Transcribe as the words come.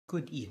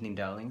Good evening,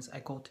 darlings.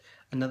 I got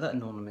another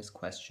anonymous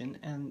question,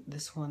 and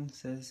this one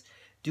says,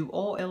 do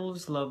all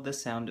elves love the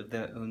sound of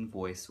their own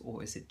voice,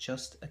 or is it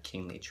just a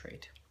kingly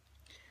trait?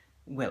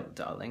 Well,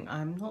 darling,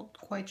 I'm not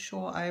quite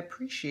sure I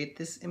appreciate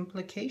this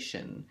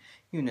implication.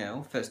 You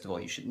know, first of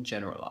all, you shouldn't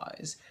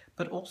generalize,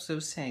 but also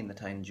saying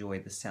that I enjoy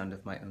the sound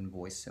of my own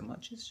voice so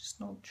much is just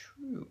not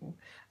true.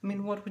 I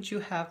mean, what would you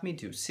have me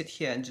do? Sit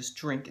here and just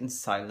drink in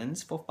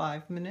silence for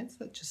 5 minutes?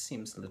 That just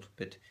seems a little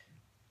bit,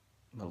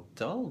 well,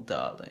 dull,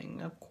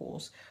 darling, of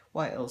course.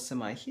 Why else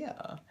am I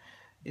here?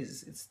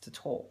 It's to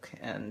talk,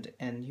 and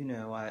you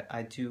know,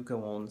 I do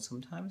go on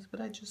sometimes,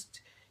 but I just,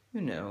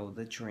 you know,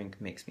 the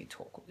drink makes me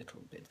talk a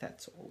little bit.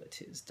 That's all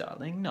it is,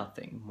 darling.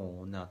 Nothing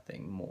more,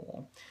 nothing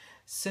more.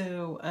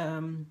 So,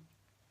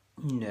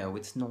 no,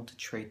 it's not a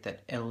trait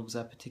that elves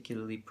are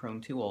particularly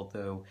prone to,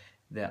 although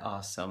there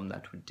are some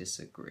that would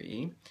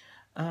disagree.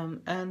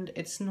 And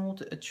it's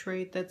not a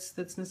trait that's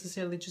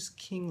necessarily just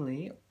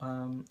kingly,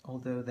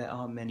 although there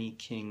are many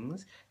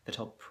kings that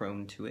are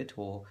prone to it,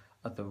 or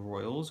other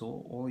royals,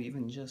 or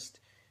even just,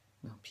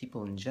 well,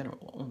 people in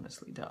general,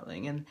 honestly,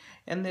 darling.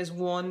 And there's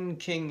one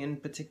king in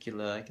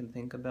particular I can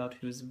think about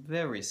who's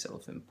very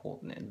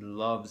self-important and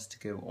loves to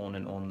go on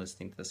and on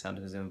listening to the sound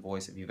of his own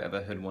voice. If you've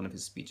ever heard one of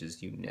his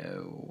speeches, you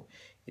know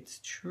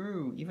it's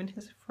true. Even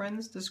his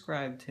friends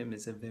described him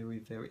as a very,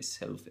 very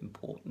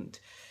self-important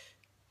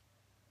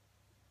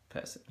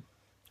person.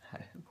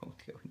 I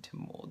won't go into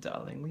more,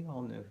 darling. We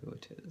all know who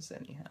it is,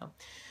 anyhow.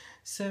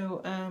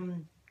 So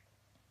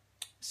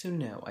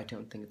no, I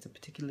don't think it's a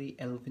particularly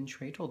elven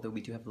trait, although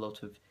we do have a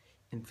lot of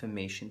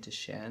information to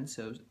share, and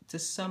so to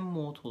some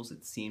mortals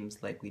it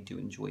seems like we do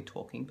enjoy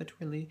talking, but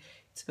really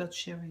it's about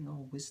sharing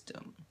our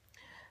wisdom.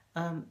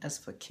 As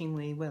for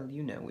kingly, well,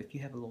 you know, if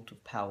you have a lot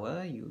of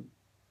power, you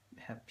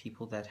have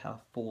people that are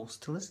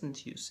forced to listen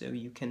to you, so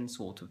you can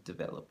sort of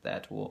develop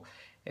that, or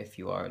if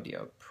you already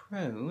are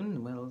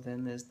prone, well,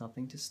 then there's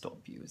nothing to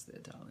stop you, is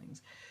there,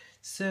 darlings?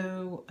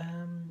 So,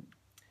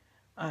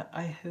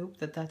 I hope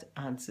that that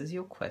answers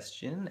your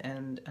question,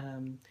 and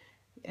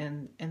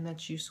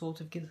that you sort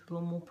of get a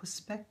little more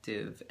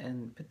perspective,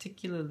 and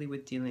particularly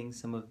with dealing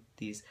some of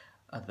these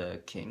other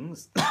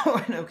kings.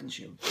 Oh, no, can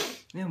you?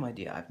 No, my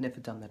dear, I've never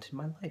done that in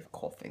my life,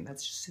 coughing.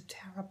 That's just so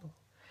terrible.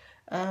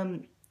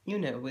 You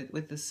know,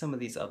 with some of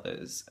these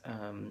others,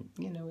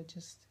 you know, it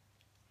just,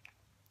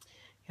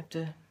 you have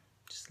to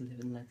just live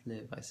and let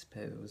live, I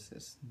suppose.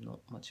 There's not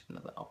much of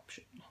another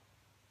option.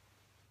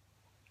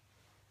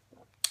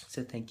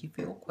 So thank you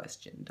for your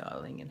question,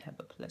 darling, and have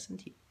a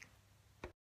pleasant evening.